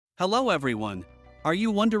Hello everyone. Are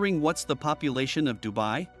you wondering what's the population of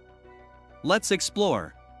Dubai? Let's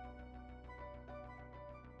explore.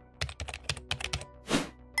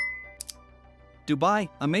 Dubai,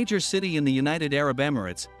 a major city in the United Arab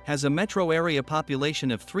Emirates, has a metro area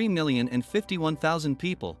population of 3,051,000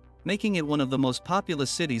 people, making it one of the most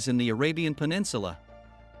populous cities in the Arabian Peninsula.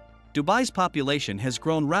 Dubai's population has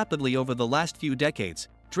grown rapidly over the last few decades,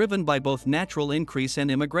 driven by both natural increase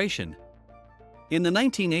and immigration. In the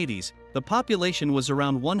 1980s, the population was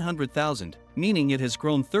around 100,000, meaning it has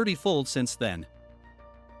grown 30-fold since then.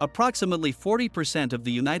 Approximately 40% of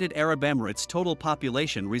the United Arab Emirates' total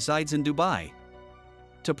population resides in Dubai.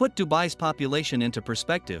 To put Dubai's population into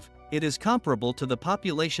perspective, it is comparable to the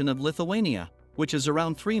population of Lithuania, which is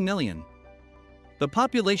around 3 million. The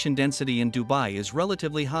population density in Dubai is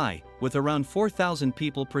relatively high, with around 4,000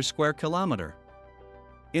 people per square kilometer.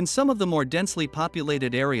 In some of the more densely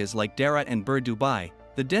populated areas like Darat and Bur Dubai,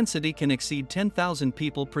 the density can exceed 10,000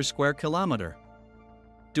 people per square kilometer.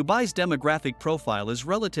 Dubai's demographic profile is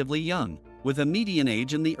relatively young, with a median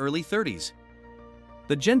age in the early 30s.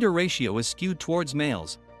 The gender ratio is skewed towards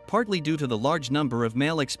males, partly due to the large number of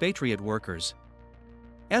male expatriate workers.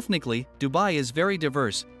 Ethnically, Dubai is very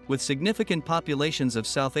diverse, with significant populations of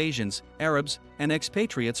South Asians, Arabs, and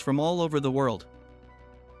expatriates from all over the world.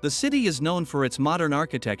 The city is known for its modern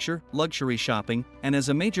architecture, luxury shopping, and as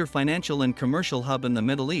a major financial and commercial hub in the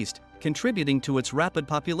Middle East, contributing to its rapid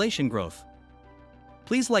population growth.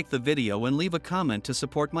 Please like the video and leave a comment to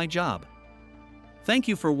support my job. Thank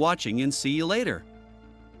you for watching and see you later.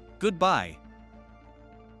 Goodbye.